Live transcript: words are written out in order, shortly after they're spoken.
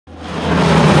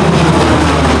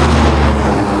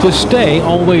To stay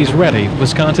always ready,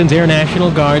 Wisconsin's Air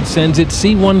National Guard sends its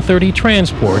C-130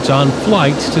 transports on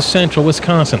flights to central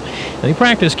Wisconsin. They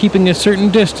practice keeping a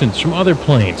certain distance from other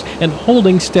planes and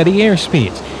holding steady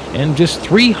airspeeds. And just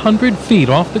 300 feet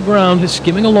off the ground,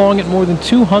 skimming along at more than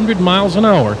 200 miles an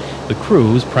hour, the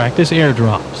crews practice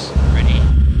airdrops.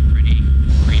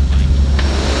 Green light.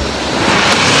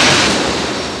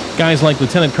 Guys like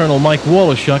Lieutenant Colonel Mike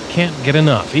Woloschuk can't get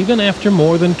enough, even after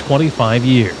more than 25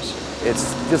 years.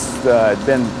 It's just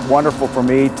been wonderful for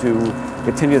me to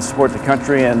continue to support the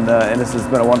country, and this has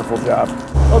been a wonderful job.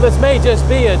 Well, this may just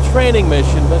be a training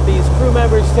mission, but these crew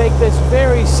members take this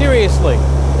very seriously.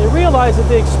 They realize that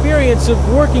the experience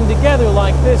of working together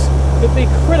like this could be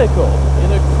critical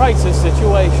in a crisis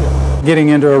situation. Getting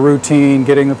into a routine,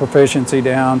 getting the proficiency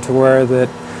down to where that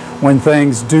when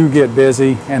things do get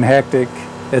busy and hectic,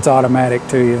 it's automatic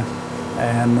to you,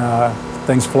 and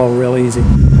things flow real easy.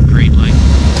 Green light.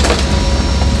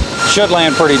 Should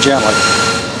land pretty gently.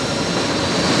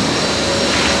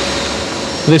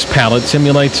 This pallet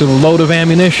simulates a load of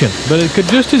ammunition, but it could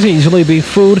just as easily be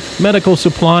food, medical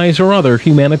supplies, or other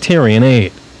humanitarian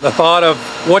aid. The thought of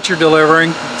what you're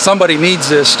delivering, somebody needs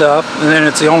this stuff, and then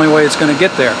it's the only way it's going to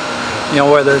get there. You know,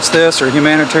 whether it's this or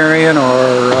humanitarian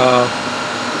or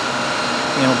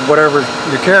you know, whatever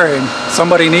you're carrying,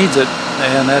 somebody needs it,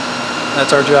 and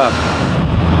that's our job.